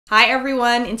Hi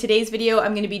everyone, in today's video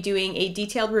I'm going to be doing a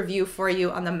detailed review for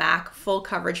you on the MAC Full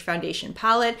Coverage Foundation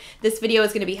Palette. This video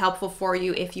is going to be helpful for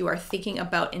you if you are thinking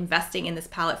about investing in this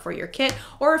palette for your kit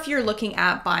or if you're looking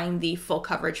at buying the Full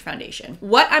Coverage Foundation.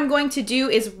 What I'm going to do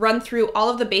is run through all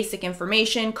of the basic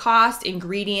information, cost,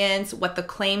 ingredients, what the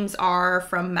claims are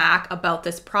from MAC about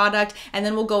this product, and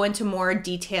then we'll go into more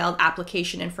detailed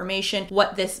application information,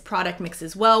 what this product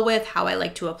mixes well with, how I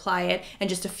like to apply it, and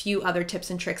just a few other tips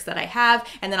and tricks that I have,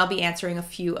 and then I'll be answering a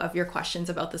few of your questions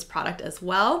about this product as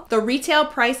well. The retail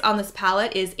price on this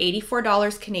palette is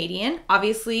 $84 Canadian.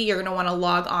 Obviously, you're going to want to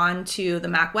log on to the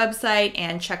MAC website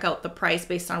and check out the price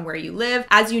based on where you live.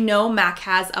 As you know, MAC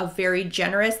has a very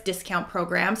generous discount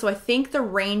program, so I think the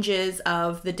ranges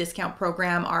of the discount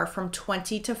program are from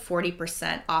 20 to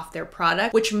 40% off their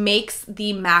product, which makes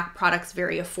the MAC products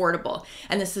very affordable.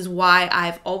 And this is why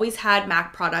I've always had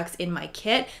MAC products in my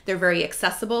kit. They're very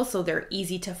accessible, so they're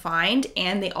easy to find,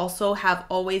 and they also have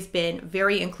always been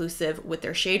very inclusive with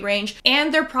their shade range,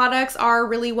 and their products are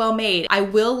really well made. I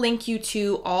will link you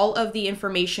to all of the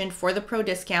information for the pro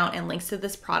discount and links to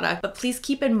this product, but please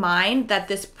keep in mind that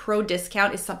this pro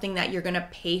discount is something that you're gonna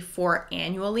pay for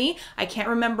annually. I can't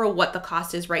remember what the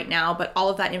cost is right now, but all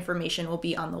of that information will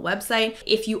be on the website.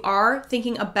 If you are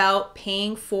thinking about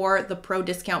paying for the pro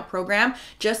discount program,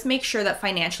 just make sure that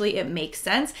financially it makes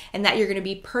sense and that you're gonna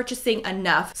be purchasing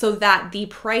enough so that the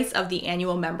price of the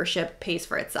annual membership pays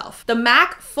for itself. The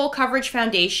MAC Full Coverage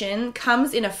Foundation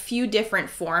comes in a few different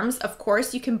forms. Of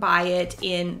course, you can buy it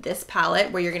in this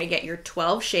palette where you're going to get your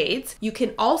 12 shades. You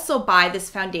can also buy this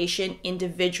foundation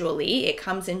individually. It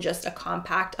comes in just a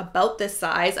compact about this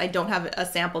size. I don't have a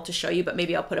sample to show you, but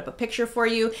maybe I'll put up a picture for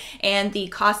you. And the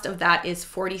cost of that is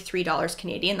 $43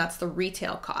 Canadian. That's the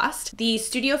retail cost. The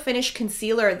Studio Finish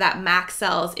Concealer that MAC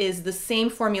sells is the same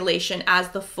formulation as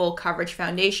the Full Coverage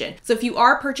Foundation. So if you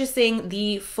are purchasing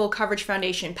the Full Coverage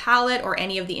Foundation palette or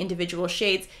any of the individual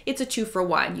shades, it's a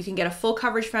 2-for-1. You can get a full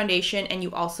coverage foundation and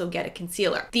you also get a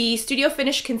concealer. The Studio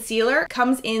Finish Concealer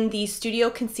comes in the Studio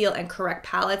Conceal and Correct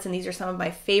palettes, and these are some of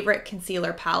my favorite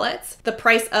concealer palettes. The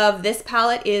price of this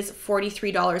palette is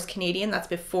 $43 Canadian. That's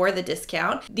before the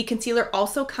discount. The concealer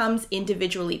also comes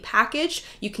individually packaged.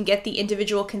 You can get the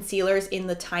individual concealers in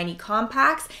the tiny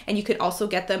compacts, and you could also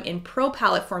get them in Pro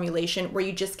palette formulation where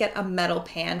you just get a metal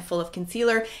pan full of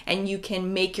concealer and you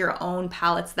can make your own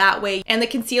palettes that way. And the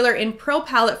concealer in Pro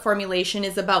palette formulation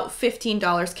is about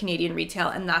 $15 Canadian retail,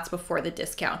 and that's before the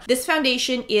discount. This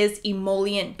foundation is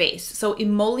emollient based. So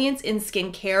emollients in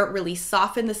skincare really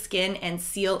soften the skin and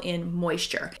seal in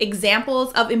moisture.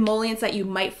 Examples of emollients that you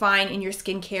might find in your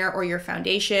skincare or your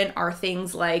foundation are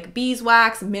things like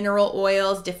beeswax, mineral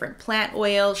oils, different plant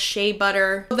oils, shea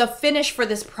butter. The finish for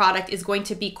this product is going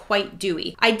to be quite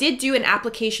dewy. I did do an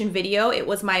application video. It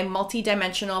was my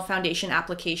multi-dimensional foundation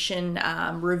application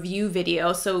review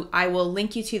video, so I will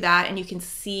link you to that and you can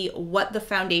see what the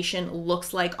foundation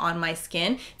looks like on my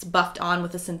skin. It's buffed on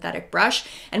with a synthetic brush,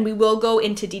 and we will go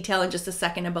into detail in just a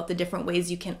second about the different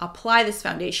ways you can apply this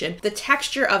foundation. The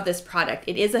texture of this product,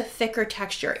 it is a thicker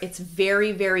texture. It's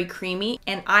very, very creamy,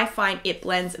 and I find it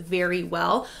blends very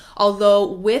well.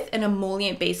 Although with an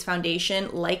emollient based foundation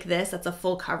like this, that's a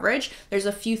full coverage, there's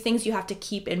a few things you have to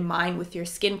keep in mind with your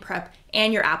skin prep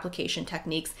and your application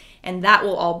techniques, and that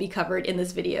will all be covered in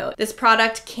this video. This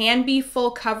product can be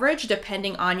full coverage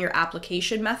depending on your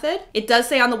application method. It does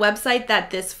say on the website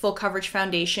that this full coverage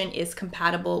foundation is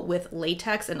compatible with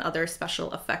latex and other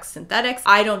special effects synthetics.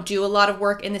 I don't do a lot of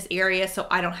work in this area, so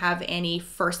I don't have any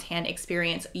firsthand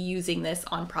experience using this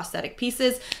on prosthetic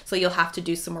pieces, so you'll have to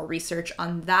do some more research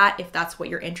on that if that's what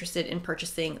you're interested in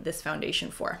purchasing this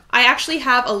foundation for. I actually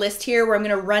have a list here where I'm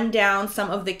going to run down some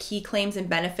of the key claims and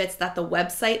benefits that the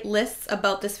website lists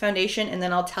about this foundation, and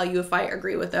then I'll tell you if I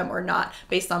agree with them or not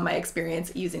based on my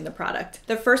experience using the product.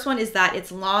 The first one is that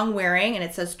it's long wearing, and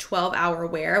it says 12-hour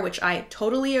wear, which I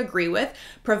totally agree with,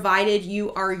 provided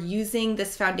you are using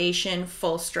this foundation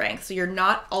full strength, so you're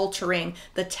not altering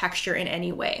the texture in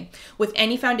any way. With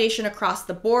any foundation across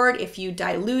the board, if you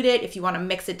dilute it, if you want to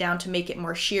mix it down to make it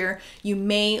more sheer, you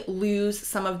may lose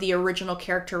some of the original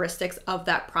characteristics of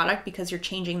that product because you're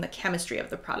changing the chemistry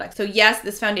of the product. So yes,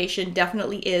 this foundation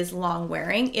definitely is long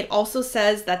wearing. It also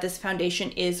says that this foundation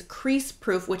is crease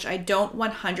proof, which I don't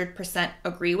 100%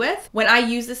 agree with. When I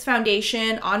use this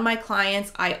foundation on my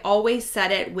clients, I always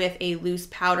set it with a loose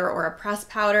powder or a pressed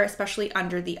powder, especially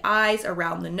under the eyes,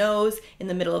 around the nose, in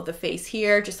the middle of the face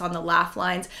here, just on the laugh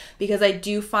lines, because I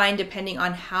do find depending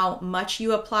on how much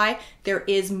you apply, there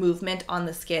is movement on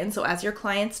the skin. So as your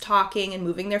client's talking and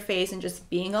moving their face and just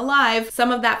being alive,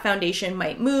 some of that foundation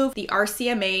might move. The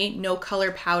RCMA No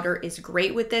Color Powder is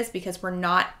great with this because we're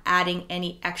not adding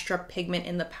any extra pigment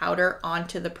in the powder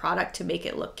onto the product to make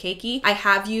it look cakey. I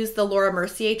have used the Laura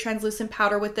Mercier translucent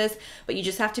powder with this, but you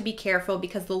just have to be careful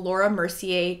because the Laura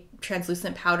Mercier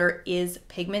translucent powder is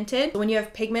pigmented. So when you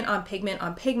have pigment on pigment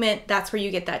on pigment, that's where you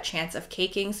get that chance of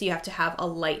caking. So you have to have a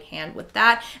light hand with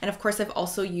that. And of course, I've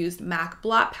also used MAC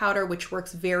blot powder, which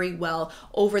works very well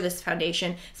over this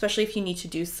foundation, especially if you need to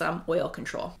do some oil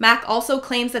control. MAC also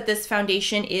claims that this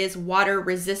foundation is water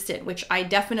resistant, which I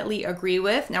definitely agree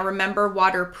with. Now remember,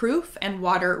 waterproof and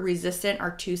water resistant are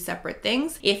two separate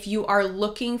things. If you are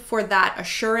looking for that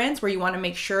assurance where you want to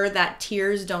make sure that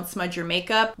tears don't smudge your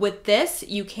makeup, with this,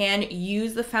 you can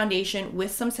use the foundation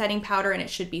with some setting powder and it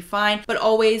should be fine. But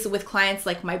always with clients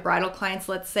like my bridal clients,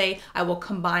 let's say, I will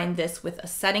combine this with a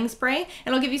setting spray,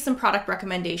 and I'll give you some product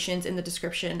recommendations in the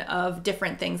description of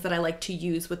different things that I like to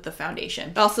use with the foundation.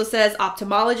 It also says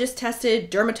ophthalmologist tested,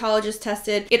 dermatologist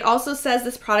tested. It also says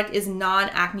this product is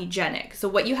non-acnegenic. So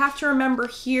what you have to remember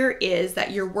here is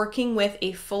that you're working with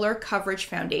a fuller coverage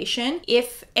foundation.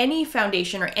 If any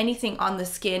foundation or anything on the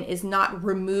skin is not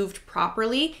removed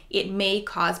properly, it may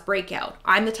cause breakout.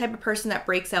 I'm the type of person that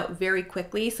breaks out very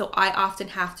quickly, so I often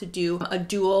have to do a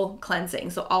dual cleansing.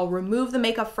 So I'll remove the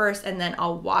makeup first and then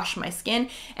I'll wash my skin,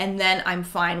 and then I'm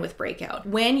fine with breakout.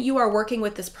 When you are working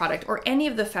with this product or any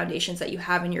of the foundations that you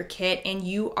have in your kit and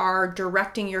you are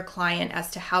directing your client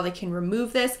as to how they can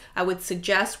remove this, I would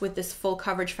suggest with this full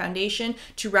coverage foundation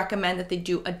to recommend that they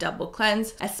do a double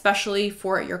cleanse, especially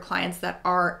for your clients that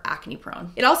are acne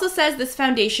prone. It also says this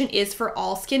foundation is for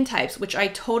all skin types, which I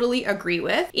totally agree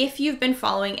with. If you've been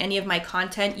following any of my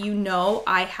content, you know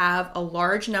I have a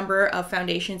large number of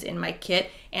foundations in my kit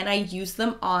and I use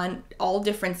them on all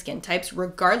different skin types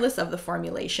regardless of the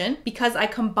formulation because I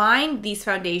combine these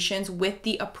foundations with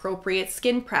the appropriate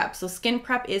skin prep. So skin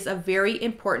prep is a very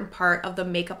important part of the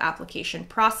makeup application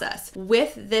process.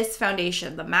 With this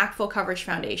foundation, the MAC Full Coverage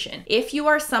Foundation, if you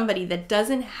are somebody that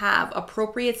doesn't have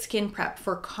appropriate skin prep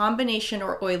for combination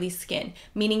or oily skin,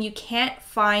 meaning you can't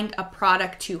find a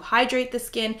product to hydrate the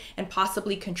skin and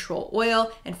possibly control oil,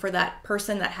 and for that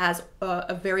person that has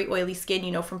a very oily skin,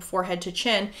 you know, from forehead to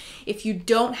chin, if you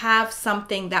don't have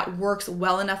something that works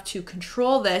well enough to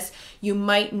control this, you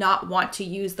might not want to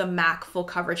use the MAC Full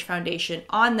Coverage Foundation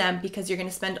on them because you're going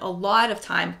to spend a lot of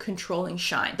time controlling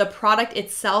shine. The product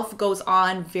itself goes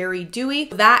on very dewy.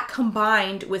 That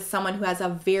combined with someone who has a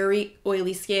very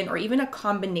oily skin or even a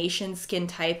combination skin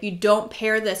type, you don't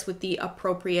pair this with the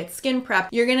appropriate skin prep,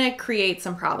 you're going to create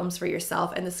some problems for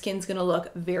yourself and the skin's going to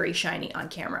look very shiny on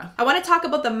camera. I want to talk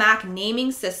about the MAC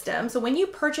naming system. So when you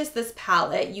purchase this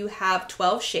palette, you have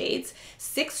 12 shades.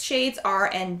 6 shades are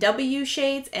NW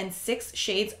shades and 6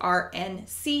 shades are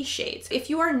NC shades. If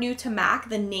you are new to MAC,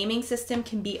 the naming system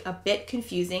can be a bit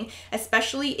confusing,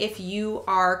 especially if you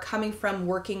are coming from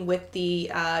working with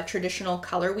the traditional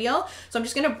color wheel. So I'm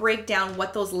just going to break down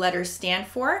what those letters stand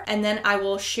for, and then I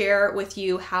will share with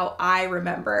you how I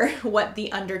remember what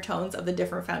the undertones of the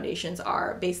different foundations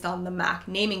are based on the MAC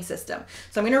naming system.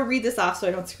 So I'm going to read this off so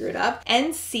I don't screw it up.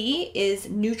 NC is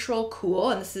neutral cool,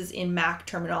 and this is in MAC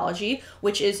terminology,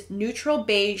 which is neutral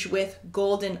beige with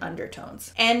golden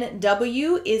undertones.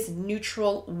 NW is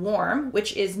neutral warm,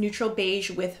 which is neutral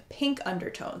beige with pink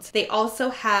undertones. They also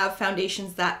have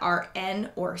foundations that are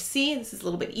N or C. This is a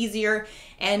little bit easier.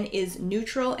 N is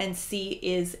neutral and C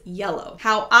is yellow.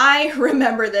 How I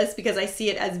remember this, because I see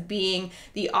it as being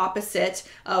the opposite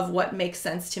of what makes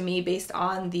sense to me based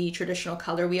on the traditional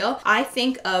color wheel, I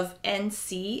think of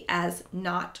NC as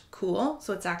not cool,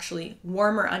 so it's actually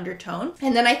warmer undertone.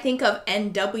 And then I think of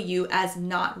NW as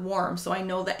not warm, so I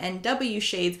know the NW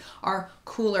shades are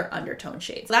cooler undertone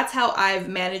shades. So that's how I've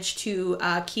managed to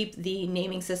keep the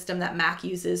naming system that MAC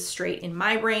uses straight in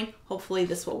my brain. Hopefully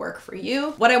this will work for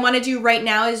you. What I want to do right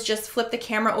now is just flip the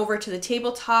camera over to the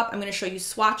tabletop. I'm going to show you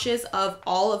swatches of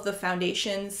all of the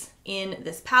foundations in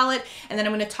this palette, and then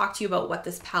I'm going to talk to you about what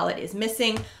this palette is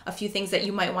missing, a few things that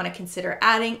you might want to consider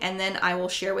adding, and then I will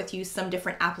share with you some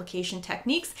different application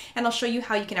techniques, and I'll show you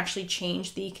how you can actually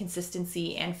change the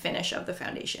consistency and finish of the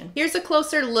foundation. Here's a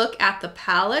closer look at the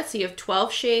palette. So you have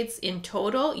 12 shades in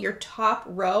total. Your top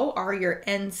row are your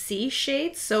NC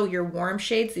shades, so your warm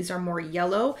shades. These are more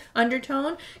yellow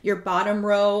undertone. Your bottom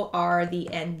row are the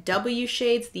NW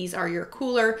shades. These are your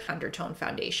cooler undertone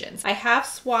foundations. I have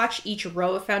swatched each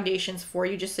row of foundations for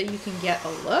you just so you can get a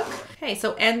look. Okay,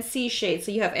 so NC shades.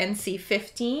 So you have NC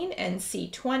 15,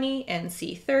 NC 20,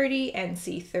 NC 30,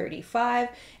 NC 35,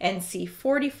 NC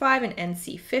 45, and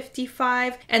NC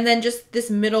 55. And then just this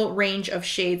middle range of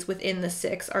shades within the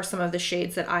 6 are some of the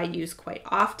shades that I use quite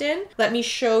often. Let me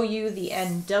show you the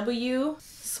NW.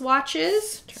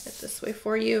 swatches. Turn it this way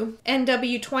for you.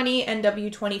 NW20,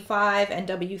 NW25,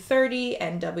 NW30,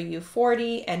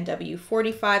 NW40,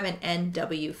 NW45, and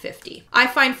NW50. I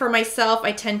find for myself,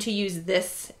 I tend to use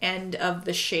this end of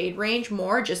the shade range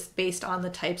more just based on the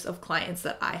types of clients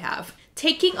that I have.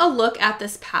 Taking a look at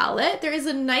this palette, there is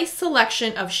a nice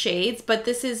selection of shades, but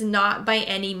this is not by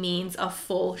any means a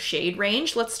full shade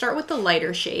range. Let's start with the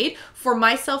lighter shade. For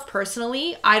myself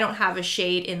personally, I don't have a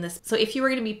shade in this. So if you were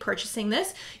going to be purchasing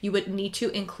this, you would need to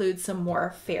include some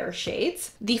more fair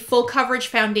shades. The full coverage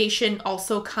foundation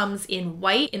also comes in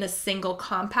white in a single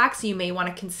compact, so you may want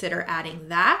to consider adding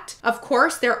that. Of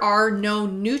course, there are no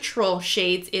neutral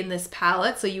shades in this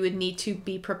palette, so you would need to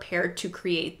be prepared to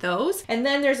create those. And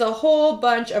then there's a whole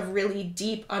bunch of really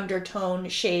deep undertone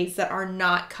shades that are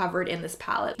not covered in this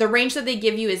palette. The range that they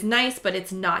give you is nice, but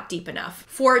it's not deep enough.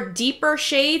 For deeper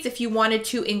shades, if you wanted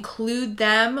to include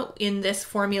them in this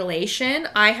formulation,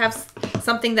 I have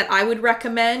something that I would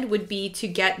recommend would be to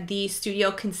get the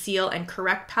Studio Conceal and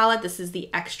Correct palette. This is the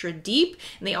extra deep,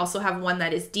 and they also have one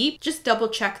that is deep. Just double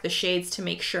check the shades to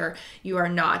make sure you are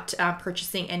not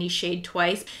purchasing any shade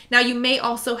twice. Now, you may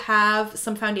also have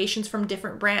some foundations from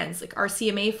different brands, like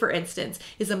RCMA, for instance,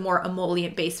 is a more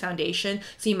emollient based foundation.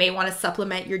 So you may want to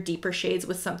supplement your deeper shades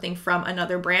with something from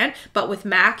another brand. But with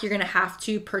MAC, you're going to have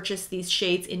to purchase these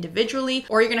shades individually,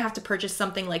 or you're going to have to purchase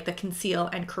something like the Conceal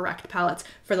and Correct palettes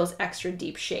for those extra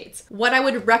deep shades. What I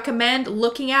would recommend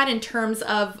looking at in terms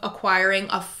of acquiring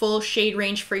a full shade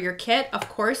range for your kit, of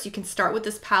course, you can start with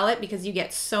this palette because you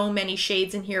get so many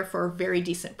shades in here for a very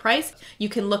decent price. You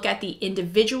can look at the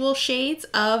individual shades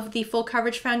of the full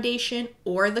coverage foundation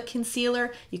or the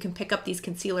concealer. You can pick up these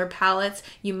concealer palettes.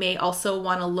 You may also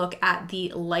want to look at the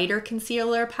lighter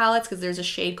concealer palettes because there's a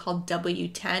shade called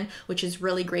W10, which is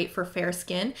really great for fair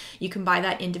skin. You can buy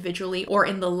that individually or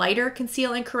in the lighter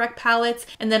Conceal and Correct palettes,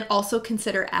 and then also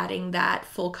consider adding that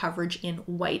full coverage in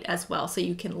white as well, so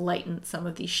you can lighten some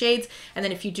of these shades. And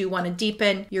then if you do want to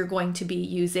deepen, you're going to be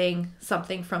using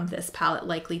something from this palette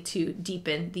likely to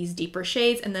deepen these deeper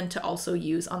shades and then to also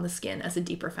use on the skin as a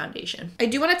deeper foundation. I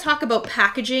do want to talk about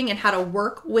packaging and how to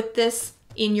work with this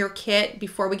in your kit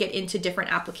before we get into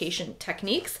different application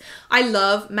techniques. I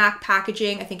love MAC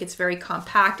packaging. I think it's very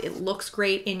compact. It looks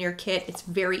great in your kit. It's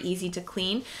very easy to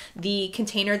clean. The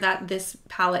container that this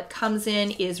palette comes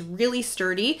in is really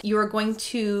sturdy. You are going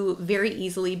to very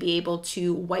easily be able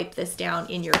to wipe this down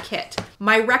in your kit.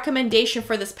 My recommendation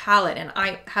for this palette, and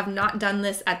I have not done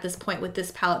this at this point with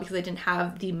this palette because I didn't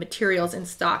have the materials in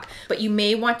stock, but you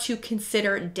may want to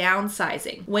consider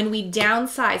downsizing. When we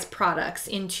downsize products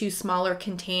into smaller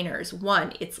containers,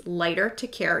 one, it's lighter to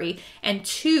carry, and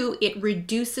two, it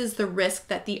reduces the risk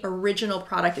that the original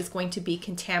product is going to be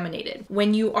contaminated.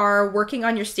 When you are working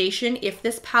on your station, if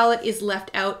this palette is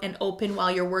left out and open while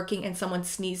you're working and someone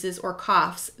sneezes or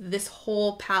coughs, this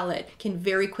whole palette can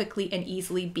very quickly and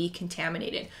easily be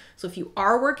contaminated. So if you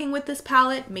are working with this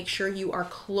palette, make sure you are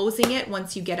closing it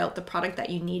once you get out the product that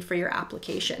you need for your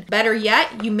application. Better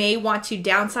yet, you may want to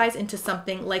downsize into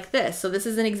something like this. So this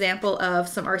is an example of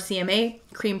some RCMA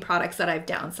cream products that I've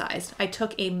downsized. I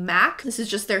took a MAC, this is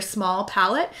just their small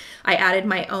palette. I added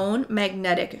my own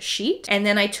magnetic sheet, and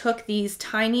then I took these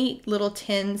tiny little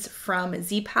tins from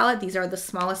Z Palette. These are the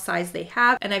smallest size they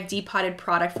have, and I've depotted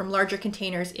product from larger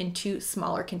containers into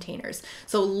smaller containers.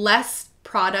 So less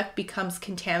product becomes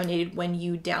contaminated when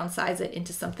you downsize it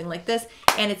into something like this,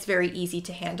 and it's very easy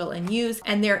to handle and use,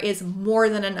 and there is more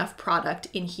than enough product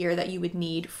in here that you would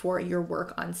need for your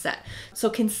work on set. So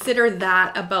consider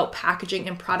that about packaging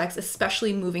and products,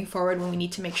 especially moving forward when we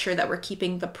need to make sure that we're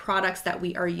keeping the products that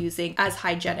we are using as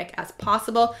hygienic as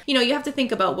possible. You know, you have to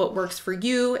think about what works for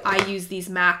you. I use these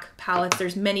MAC palettes.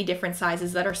 There's many different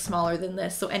sizes that are smaller than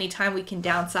this, so anytime we can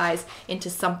downsize into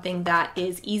something that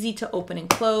is easy to open and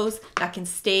close, that can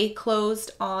stay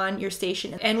closed on your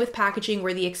station, and with packaging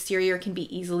where the exterior can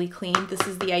be easily cleaned, this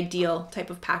is the ideal type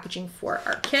of packaging for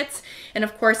our kits. And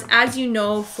of course, as you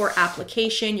know, for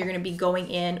application, you're going to be going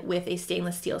in with a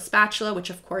stainless steel spatula,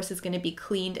 which of course is going to be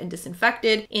cleaned and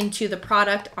disinfected into the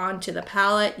product onto the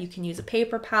palette. You can use a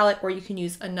paper palette, or you can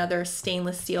use another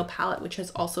stainless steel palette, which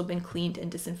has also been cleaned and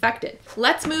disinfected.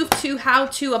 Let's move to how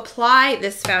to apply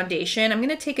this foundation. I'm going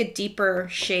to take a deeper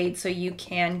shade so you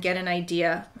can get an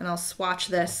idea, and I'll swatch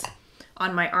this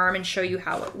on my arm and show you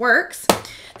how it works.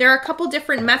 There are a couple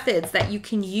different methods that you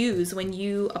can use when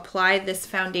you apply this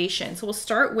foundation. So we'll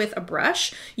start with a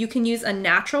brush. You can use a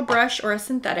natural brush or a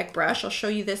synthetic brush. I'll show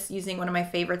you this using one of my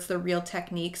favorites, the Real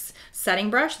Techniques setting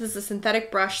brush. This is a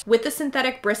synthetic brush. With the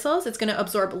synthetic bristles, it's going to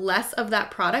absorb less of that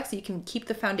product, so you can keep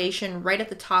the foundation right at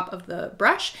the top of the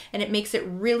brush, and it makes it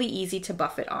really easy to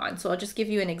buff it on. So I'll just give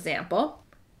you an example.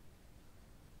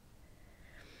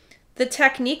 The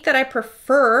technique that I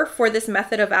prefer for this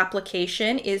method of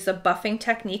application is a buffing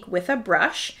technique with a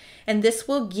brush, and this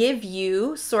will give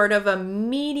you sort of a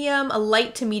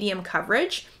light to medium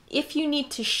coverage. If you need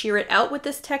to shear it out with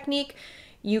this technique,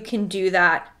 you can do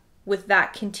that with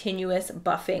that continuous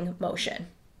buffing motion.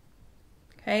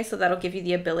 Okay, so that'll give you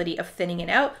the ability of thinning it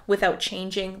out without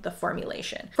changing the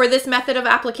formulation. For this method of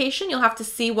application, you'll have to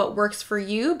see what works for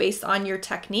you based on your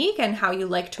technique and how you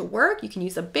like to work. You can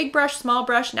use a big brush, small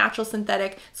brush, natural,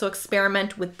 synthetic, so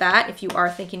experiment with that if you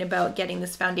are thinking about getting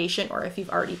this foundation or if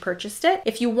you've already purchased it.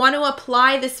 If you want to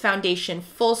apply this foundation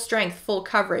full strength, full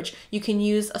coverage, you can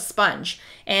use a sponge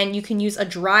and you can use a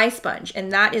dry sponge,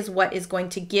 and that is what is going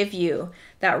to give you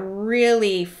that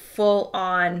really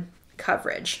full-on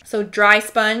coverage. So dry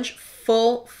sponge,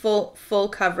 full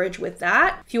coverage with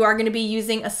that. If you are going to be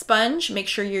using a sponge, make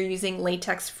sure you're using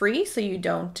latex free so you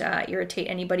don't irritate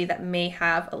anybody that may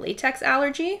have a latex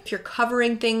allergy. If you're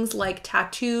covering things like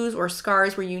tattoos or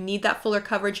scars where you need that fuller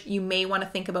coverage, you may want to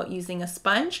think about using a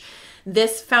sponge.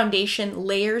 This foundation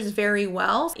layers very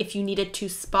well. If you needed to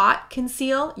spot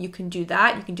conceal, you can do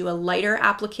that. You can do a lighter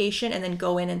application and then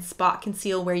go in and spot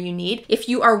conceal where you need. If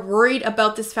you are worried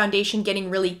about this foundation getting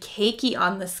really cakey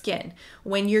on the skin,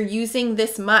 when you're using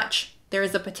this much, there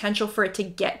is a potential for it to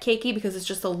get cakey because it's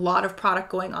just a lot of product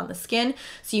going on the skin.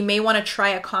 So you may want to try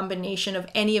a combination of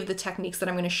any of the techniques that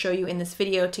I'm going to show you in this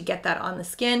video to get that on the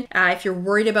skin. If you're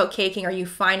worried about caking or you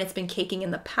find it's been caking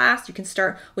in the past, you can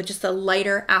start with just a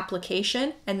lighter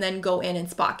application and then go in and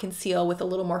spot conceal with a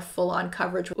little more full-on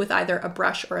coverage with either a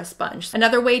brush or a sponge.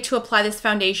 Another way to apply this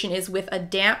foundation is with a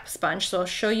damp sponge. So I'll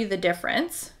show you the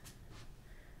difference.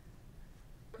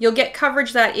 You'll get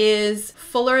coverage that is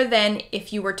fuller than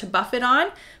if you were to buff it on,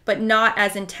 but not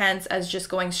as intense as just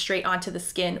going straight onto the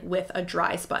skin with a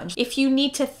dry sponge. If you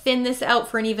need to thin this out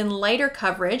for an even lighter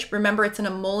coverage, remember it's an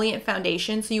emollient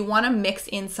foundation, so you want to mix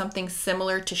in something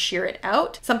similar to shear it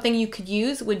out. Something you could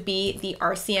use would be the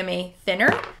RCMA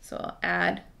thinner. So I'll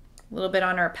add a little bit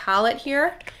on our palette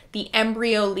here. The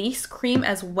Embryolisse cream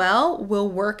as well will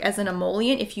work as an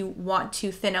emollient if you want to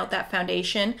thin out that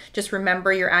foundation. Just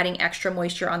remember you're adding extra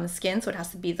moisture on the skin, so it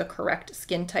has to be the correct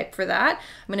skin type for that.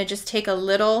 I'm gonna just take a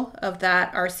little of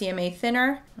that RCMA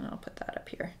thinner, and I'll put that up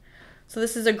here. So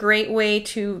this is a great way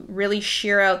to really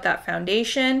shear out that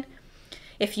foundation.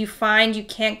 If you find you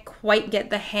can't quite get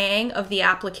the hang of the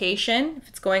application, if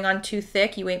it's going on too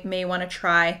thick, you may wanna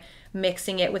try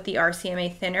mixing it with the RCMA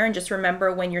thinner. And just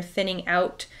remember, when you're thinning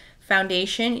out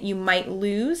foundation, you might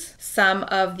lose some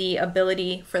of the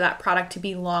ability for that product to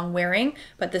be long wearing,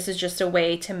 but this is just a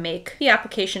way to make the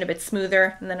application a bit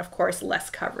smoother, and then of course less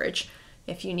coverage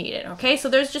if you need it. Okay, so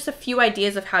there's just a few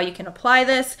ideas of how you can apply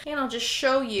this, and I'll just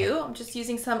show you. I'm just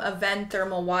using some Aven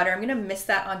thermal water. I'm gonna mist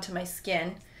that onto my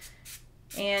skin,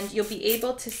 and you'll be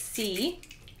able to see,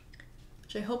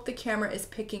 which I hope the camera is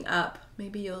picking up,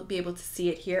 maybe you'll be able to see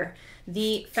it here.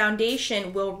 The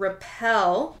foundation will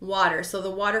repel water, so the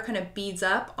water kind of beads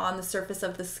up on the surface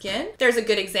of the skin. There's a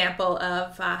good example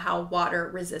of how water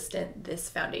resistant this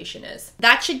foundation is.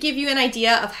 That should give you an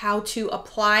idea of how to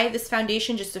apply this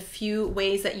foundation, just a few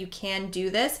ways that you can do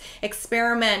this.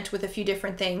 Experiment with a few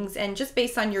different things, and just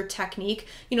based on your technique,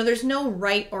 you know, there's no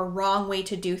right or wrong way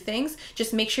to do things.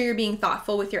 Just make sure you're being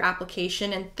thoughtful with your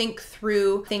application and think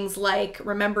through things like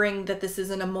remembering that this is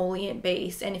an emollient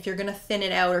base, and if you're gonna thin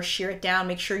it out or shear it down,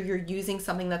 make sure you're using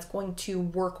something that's going to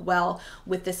work well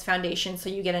with this foundation so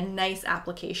you get a nice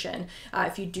application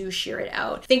if you do shear it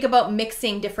out. Think about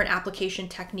mixing different application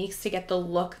techniques to get the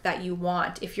look that you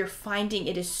want. If you're finding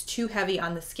it is too heavy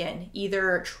on the skin,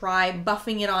 either try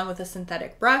buffing it on with a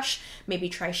synthetic brush, maybe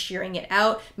try shearing it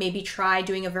out, maybe try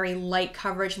doing a very light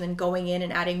coverage and then going in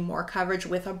and adding more coverage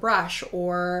with a brush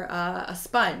or a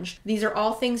sponge. These are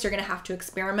all things you're gonna have to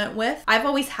experiment with. I've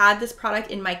always had this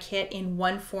product in my kit in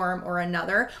one form or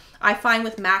another. I find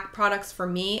with MAC products, for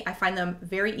me, I find them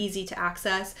very easy to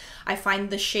access. I find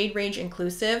the shade range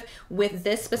inclusive. With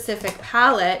this specific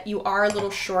palette, you are a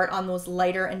little short on those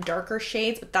lighter and darker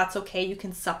shades, but that's okay. You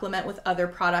can supplement with other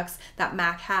products that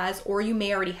MAC has, or you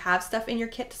may already have stuff in your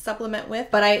kit to supplement with.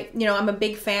 But I'm a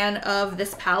big fan of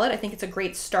this palette. I think it's a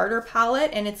great starter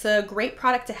palette, and it's a great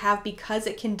product to have because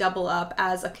it can double up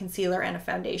as a concealer and a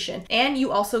foundation. And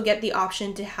you also get the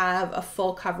option to have have a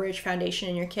full coverage foundation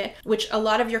in your kit, which a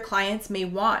lot of your clients may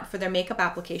want for their makeup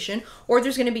application, or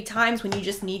there's going to be times when you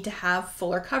just need to have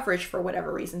fuller coverage for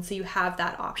whatever reason. So you have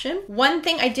that option. One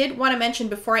thing I did want to mention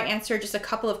before I answer just a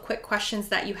couple of quick questions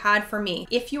that you had for me.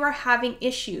 If you are having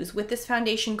issues with this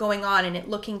foundation going on and it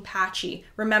looking patchy,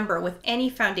 remember with any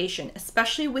foundation,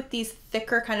 especially with these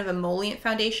thicker kind of emollient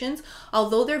foundations,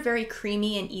 although they're very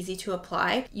creamy and easy to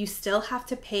apply, you still have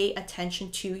to pay attention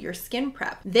to your skin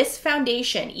prep. This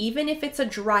foundation, even if it's a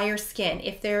drier skin,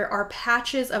 if there are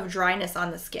patches of dryness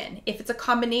on the skin, if it's a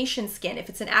combination skin, if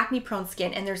it's an acne prone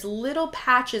skin, and there's little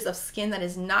patches of skin that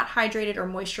is not hydrated or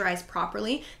moisturized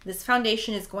properly, this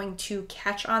foundation is going to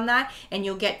catch on that and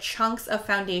you'll get chunks of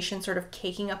foundation sort of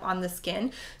caking up on the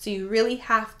skin. So you really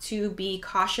have to be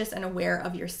cautious and aware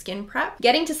of your skin prep.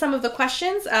 Getting to some of the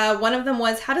questions, one of them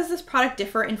was, how does this product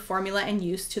differ in formula and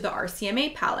use to the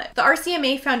RCMA palette? The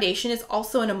RCMA foundation is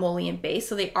also an emollient base,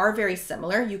 so they are very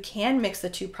similar. You can mix the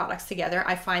two products together.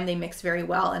 I find they mix very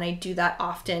well, and I do that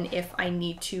often if I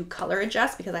need to color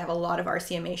adjust because I have a lot of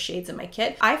RCMA shades in my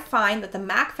kit. I find that the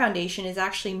MAC foundation is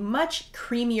actually much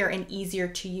creamier and easier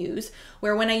to use,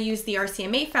 where when I use the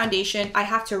RCMA foundation, I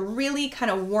have to really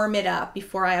kind of warm it up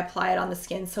before I apply it on the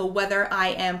skin. So whether I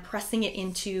am pressing it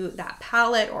into that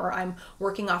palette or I'm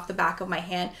working off the back of my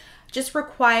hand, just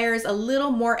requires a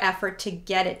little more effort to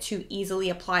get it to easily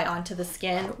apply onto the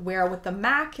skin, where with the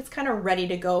MAC, it's kind of ready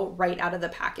to go right out of the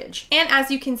package. And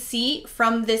as you can see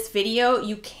from this video,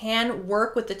 you can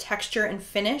work with the texture and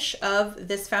finish of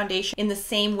this foundation in the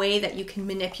same way that you can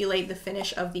manipulate the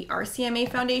finish of the RCMA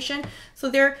foundation. So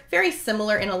they're very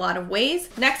similar in a lot of ways.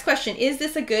 Next question, is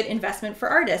this a good investment for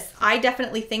artists? I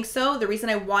definitely think so. The reason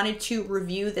I wanted to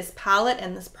review this palette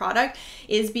and this product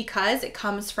is because it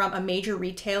comes from a major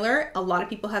retailer. A lot of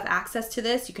people have access to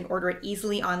this. You can order it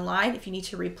easily online. If you need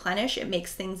to replenish, it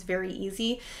makes things very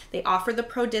easy. They offer the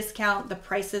pro discount. The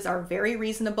prices are very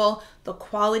reasonable. The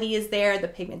quality is there. The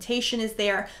pigmentation is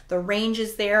there. The range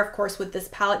is there. Of course, with this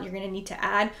palette, you're going to need to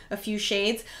add a few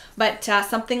shades, but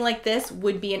something like this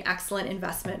would be an excellent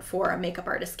investment for a makeup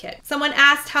artist kit. Someone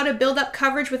asked how to build up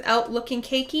coverage without looking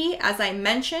cakey. As I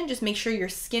mentioned, just make sure your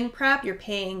skin prep, you're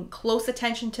paying close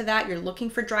attention to that. You're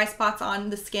looking for dry spots on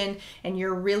the skin and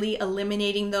you're really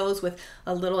eliminating those with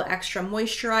a little extra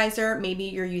moisturizer. Maybe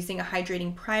you're using a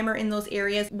hydrating primer in those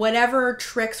areas. Whatever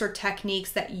tricks or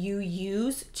techniques that you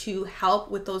use to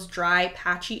help with those dry,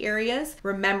 patchy areas,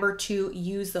 remember to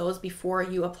use those before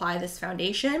you apply this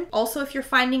foundation. Also, if you're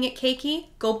finding it cakey,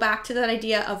 go back to that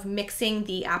idea of mixing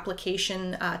the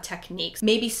application techniques.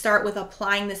 Maybe start with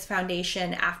applying this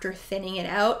foundation after thinning it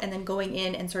out and then going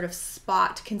in and sort of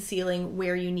spot concealing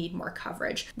where you need more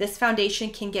coverage. This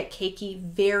foundation can get cakey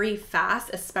very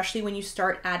fast, especially when you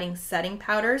start adding setting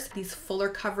powders. These fuller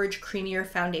coverage, creamier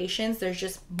foundations, there's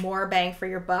just more bang for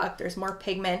your buck. There's more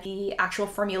pigment. The actual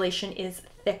formulation is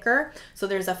thicker, so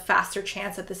there's a faster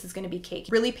chance that this is going to be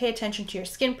cakey. Really pay attention to your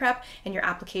skin prep and your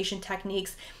application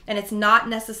techniques, and it's not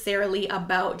necessarily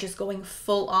about just going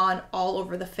full on all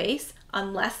over the face,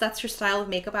 unless that's your style of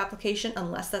makeup application,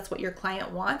 unless that's what your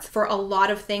client wants. For a lot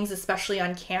of things, especially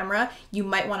on camera, you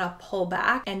might want to pull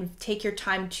back and take your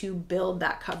time to build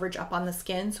that coverage up on the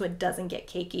skin so it doesn't get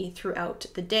cakey throughout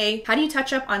the day. How do you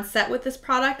touch up on set with this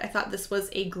product? I thought this was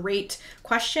a great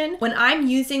question. When I'm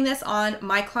using this on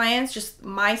my clients, just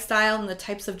my style and the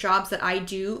types of jobs that I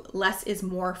do, less is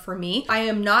more for me. I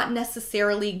am not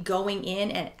necessarily going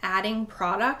in and adding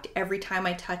product every time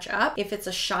I touch up. If it's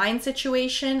a shine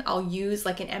situation, I'll use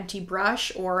like an empty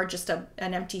brush or just an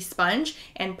empty sponge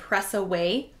and press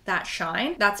away that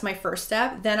shine. That's my first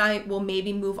step. Then I will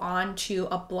maybe move on to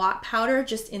a blot powder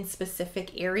just in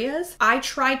specific areas. I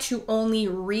try to only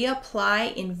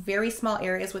reapply in very small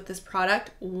areas with this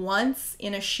product once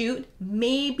in a shoot,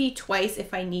 maybe twice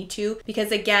if I need to,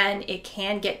 because again, it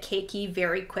can get cakey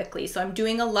very quickly. So I'm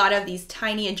doing a lot of these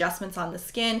tiny adjustments on the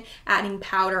skin, adding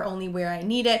powder only where I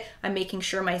need it. I'm making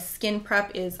sure my skin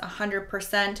prep is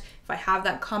 100%. If I have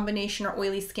that combination or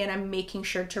oily skin, I'm making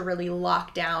sure to really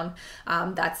lock down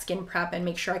that skin prep and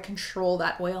make sure I control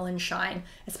that oil and shine,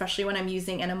 especially when I'm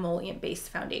using an emollient based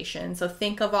foundation. So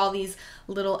think of all these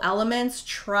little elements.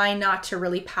 Try not to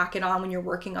really pack it on when you're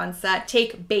working on set.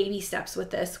 Take baby steps with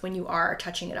this when you are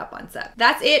touching it up on set.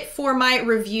 That's it for my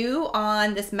review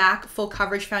on this MAC Full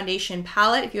Coverage Foundation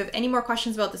Palette. If you have any more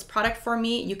questions about this product for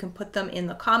me, you can put them in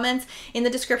the comments. In the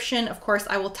description, of course,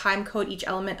 I will time code each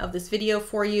element of this video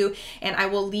for you. and I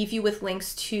will leave you with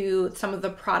links to some of the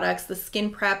products, the skin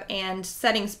prep and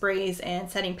setting sprays and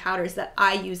setting powders that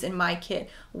I use in my kit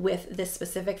with this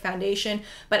specific foundation.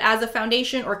 But as a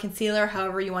foundation or concealer,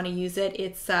 however you want to use it,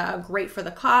 it's great for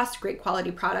the cost, great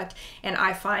quality product, and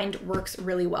I find works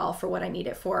really well for what I need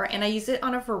it for. And I use it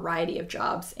on a variety of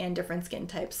jobs and different skin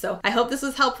types. So I hope this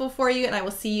was helpful for you, and I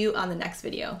will see you on the next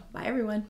video. Bye everyone.